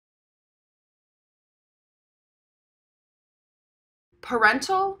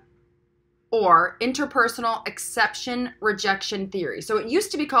parental or interpersonal exception rejection theory. So it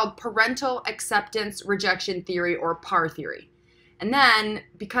used to be called parental acceptance rejection theory, or PAR theory. And then,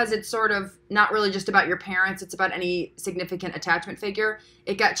 because it's sort of not really just about your parents, it's about any significant attachment figure,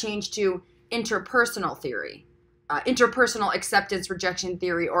 it got changed to interpersonal theory, interpersonal acceptance rejection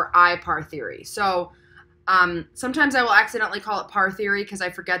theory, or IPAR theory. So sometimes I will accidentally call it PAR theory because I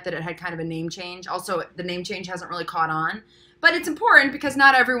forget that it had kind of a name change. Also, the name change hasn't really caught on. But it's important because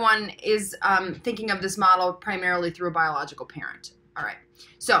not everyone is thinking of this model primarily through a biological parent. All right.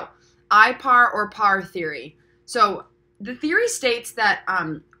 So IPAR or PAR theory. So the theory states that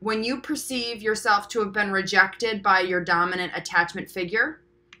when you perceive yourself to have been rejected by your dominant attachment figure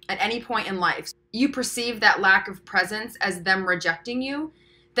at any point in life, you perceive that lack of presence as them rejecting you.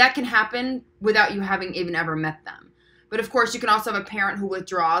 That can happen without you having even ever met them. But of course, you can also have a parent who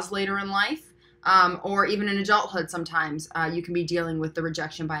withdraws later in life, or even in adulthood sometimes you can be dealing with the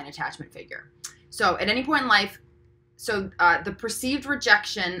rejection by an attachment figure. So at any point in life, the perceived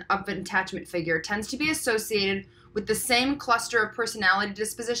rejection of an attachment figure tends to be associated with the same cluster of personality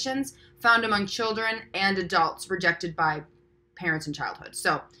dispositions found among children and adults rejected by parents in childhood.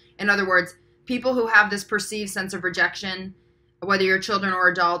 So in other words, people who have this perceived sense of rejection, whether you're children or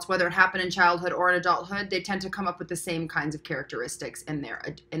adults, whether it happened in childhood or in adulthood, they tend to come up with the same kinds of characteristics in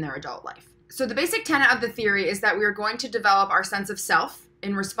their adult life. So the basic tenet of the theory is that we are going to develop our sense of self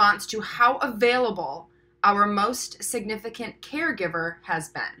in response to how available our most significant caregiver has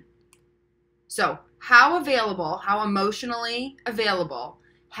been. So how available, how emotionally available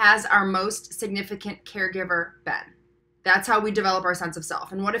has our most significant caregiver been? That's how we develop our sense of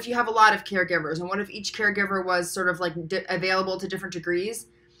self. And what if you have a lot of caregivers? And what if each caregiver was sort of like available to different degrees?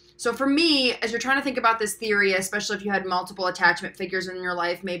 So for me, as you're trying to think about this theory, especially if you had multiple attachment figures in your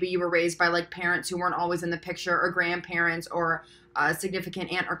life, maybe you were raised by like parents who weren't always in the picture, or grandparents, or a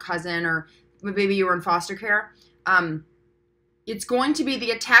significant aunt or cousin, or maybe you were in foster care. It's going to be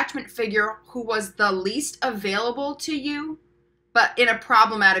the attachment figure who was the least available to you, but in a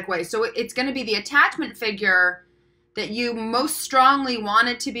problematic way. So it's going to be the attachment figure that you most strongly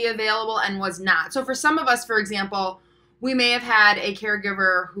wanted to be available and was not. So for some of us, for example, we may have had a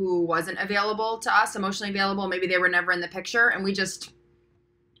caregiver who wasn't available to us, emotionally available. Maybe they were never in the picture and we just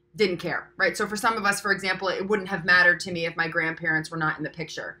didn't care, right? So for some of us, for example, it wouldn't have mattered to me if my grandparents were not in the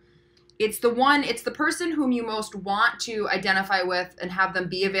picture. It's the person whom you most want to identify with and have them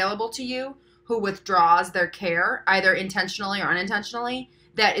be available to you, who withdraws their care, either intentionally or unintentionally,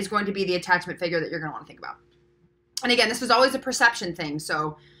 that is going to be the attachment figure that you're going to want to think about. And again, this was always a perception thing.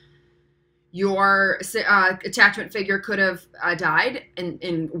 So your attachment figure could have died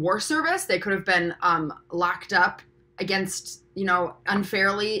in war service. They could have been locked up against,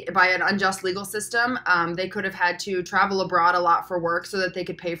 unfairly by an unjust legal system. They could have had to travel abroad a lot for work so that they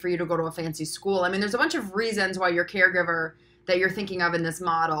could pay for you to go to a fancy school. I mean, there's a bunch of reasons why your caregiver that you're thinking of in this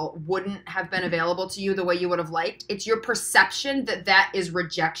model wouldn't have been available to you the way you would have liked. It's your perception that that is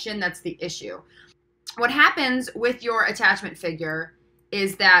rejection that's the issue. What happens with your attachment figure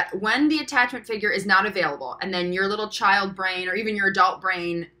is that when the attachment figure is not available, and then your little child brain or even your adult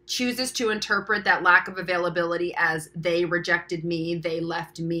brain chooses to interpret that lack of availability as they rejected me, they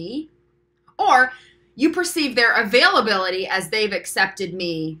left me, or you perceive their availability as they've accepted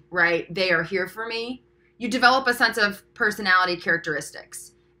me, right? They are here for me. You develop a sense of personality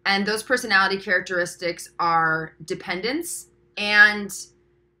characteristics. And those personality characteristics are dependence and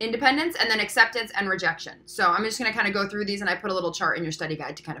independence, and then acceptance and rejection. So I'm just going to kind of go through these, and I put a little chart in your study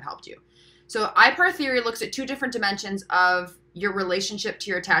guide to kind of help you. So IPAR theory looks at two different dimensions of your relationship to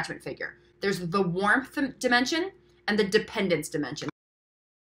your attachment figure. There's the warmth dimension and the dependence dimension.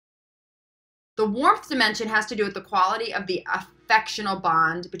 The warmth dimension has to do with the quality of the affectional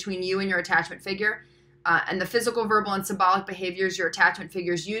bond between you and your attachment figure, and the physical, verbal, and symbolic behaviors your attachment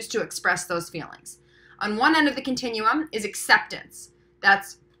figures use to express those feelings. On one end of the continuum is acceptance.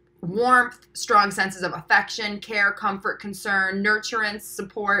 That's warmth, strong senses of affection, care, comfort, concern, nurturance,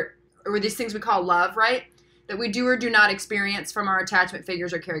 support, or these things we call love, right? That we do or do not experience from our attachment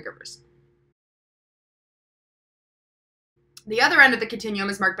figures or caregivers. The other end of the continuum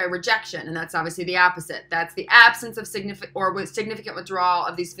is marked by rejection, and that's obviously the opposite. That's the absence of significant withdrawal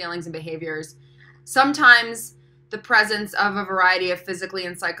of these feelings and behaviors. Sometimes the presence of a variety of physically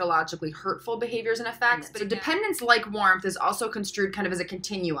and psychologically hurtful behaviors and effects. But dependence, like warmth, is also construed kind of as a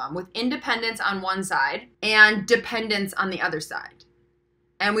continuum, with independence on one side and dependence on the other side.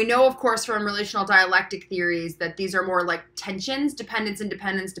 And we know, of course, from relational dialectic theories that these are more like tensions. Dependence,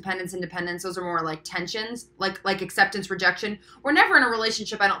 independence, dependence, independence. Those are more like tensions, like acceptance, rejection. We're never in a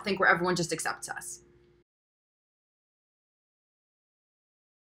relationship, I don't think, where everyone just accepts us.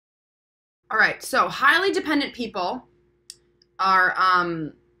 All right, so highly dependent people are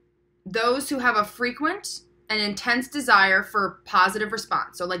those who have a frequent and intense desire for positive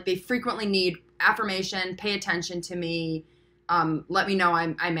response. So like they frequently need affirmation, pay attention to me, let me know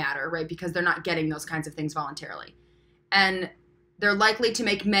I matter, right? Because they're not getting those kinds of things voluntarily. And they're likely to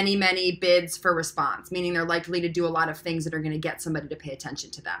make many, many bids for response, meaning they're likely to do a lot of things that are going to get somebody to pay attention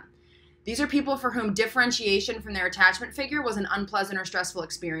to them. These are people for whom differentiation from their attachment figure was an unpleasant or stressful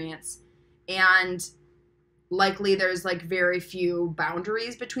experience. And likely there's like very few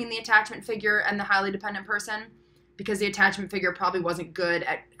boundaries between the attachment figure and the highly dependent person, because the attachment figure probably wasn't good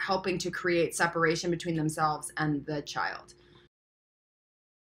at helping to create separation between themselves and the child.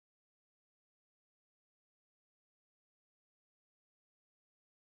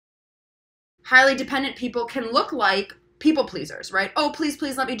 Highly dependent people can look like people pleasers, right? Oh, please,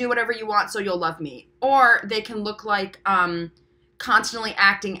 please let me do whatever you want so you'll love me. Or they can look like constantly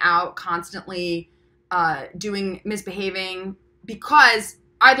acting out, constantly misbehaving, because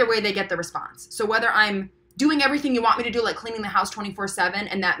either way they get the response. So whether I'm doing everything you want me to do, like cleaning the house 24/7,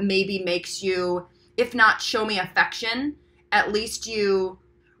 and that maybe makes you, if not show me affection, at least you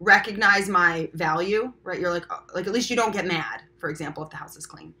recognize my value, right? You're like at least you don't get mad, for example, if the house is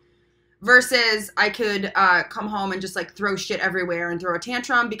clean. Versus I could come home and just like throw shit everywhere and throw a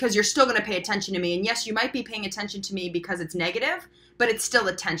tantrum, because you're still going to pay attention to me. And yes, you might be paying attention to me because it's negative, but it's still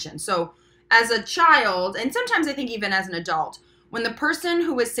attention. So as a child, and sometimes I think even as an adult, when the person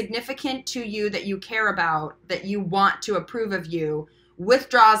who is significant to you, that you care about, that you want to approve of you,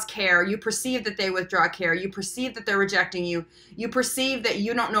 withdraws care, you perceive that they withdraw care, you perceive that they're rejecting you, you perceive that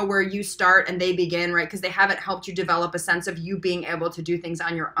you don't know where you start and they begin, right? Because they haven't helped you develop a sense of you being able to do things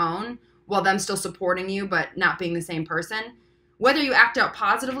on your own while them still supporting you but not being the same person. Whether you act out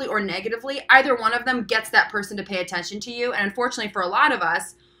positively or negatively, either one of them gets that person to pay attention to you. And unfortunately for a lot of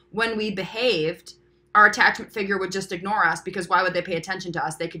us, when we behaved, our attachment figure would just ignore us, because why would they pay attention to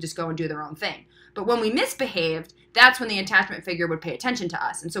us? They could just go and do their own thing. But when we misbehaved, that's when the attachment figure would pay attention to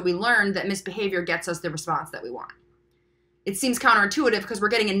us. And so we learned that misbehavior gets us the response that we want. It seems counterintuitive because we're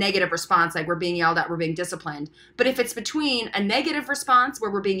getting a negative response, like we're being yelled at, we're being disciplined. But if it's between a negative response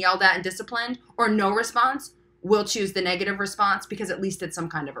where we're being yelled at and disciplined, or no response, we'll choose the negative response, because at least it's some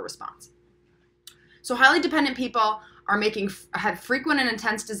kind of a response. So highly dependent people have frequent and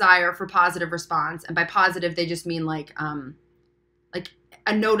intense desire for positive response. And by positive, they just mean like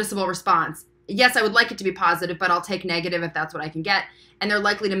a noticeable response. Yes, I would like it to be positive, but I'll take negative if that's what I can get. And they're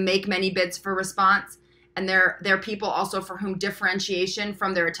likely to make many bids for response. And they're people also for whom differentiation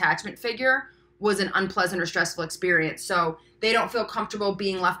from their attachment figure was an unpleasant or stressful experience. So they don't feel comfortable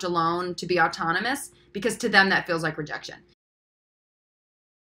being left alone to be autonomous, because to them that feels like rejection.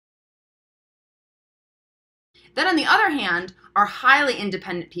 Then on the other hand are highly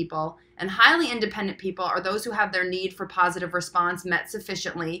independent people, and highly independent people are those who have their need for positive response met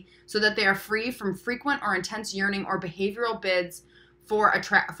sufficiently so that they are free from frequent or intense yearning or behavioral bids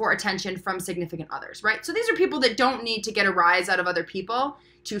for attention from significant others, right? So these are people that don't need to get a rise out of other people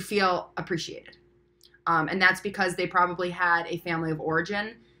to feel appreciated. And that's because they probably had a family of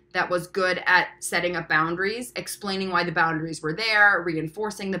origin that was good at setting up boundaries, explaining why the boundaries were there,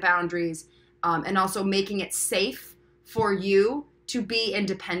 reinforcing the boundaries, and also making it safe for you to be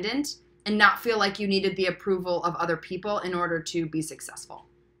independent and not feel like you needed the approval of other people in order to be successful.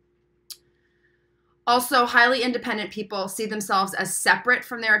 Also, highly independent people see themselves as separate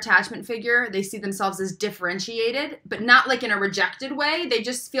from their attachment figure. They see themselves as differentiated, but not like in a rejected way. They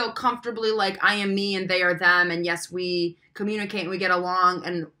just feel comfortably like I am me and they are them. And yes, we communicate and we get along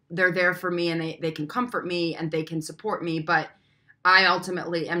and they're there for me and they can comfort me and they can support me. But I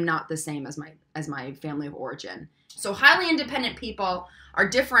ultimately am not the same as my family of origin. So highly independent people are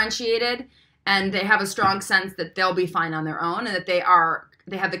differentiated and they have a strong sense that they'll be fine on their own and that they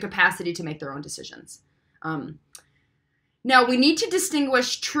have the capacity to make their own decisions. Now, we need to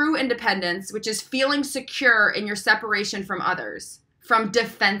distinguish true independence, which is feeling secure in your separation from others, from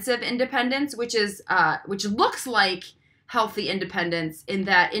defensive independence, which looks like healthy independence in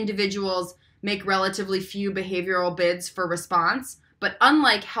that individuals make relatively few behavioral bids for response. But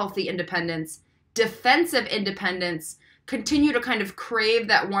unlike healthy independence, defensive independence continue to kind of crave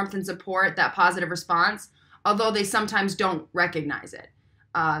that warmth and support, that positive response, although they sometimes don't recognize it.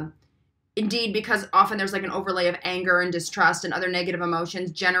 Indeed, because often there's like an overlay of anger and distrust and other negative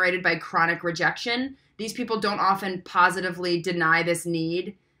emotions generated by chronic rejection. These people don't often positively deny this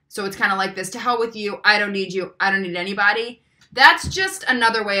need. So it's kind of like this, to hell with you, I don't need you, I don't need anybody. That's just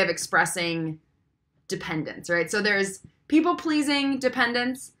another way of expressing dependence, right? So there's people-pleasing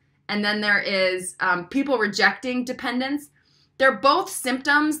dependence, and then there is people rejecting dependence. they're both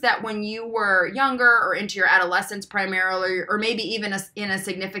symptoms that when you were younger or into your adolescence primarily, or maybe even in a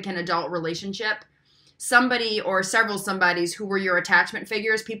significant adult relationship, somebody or several somebodies who were your attachment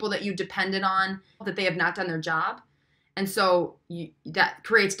figures, people that you depended on, that they have not done their job. And so that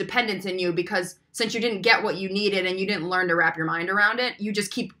creates dependence in you, because since you didn't get what you needed and you didn't learn to wrap your mind around it, you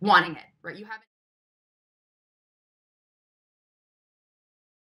just keep wanting it, right? You haven't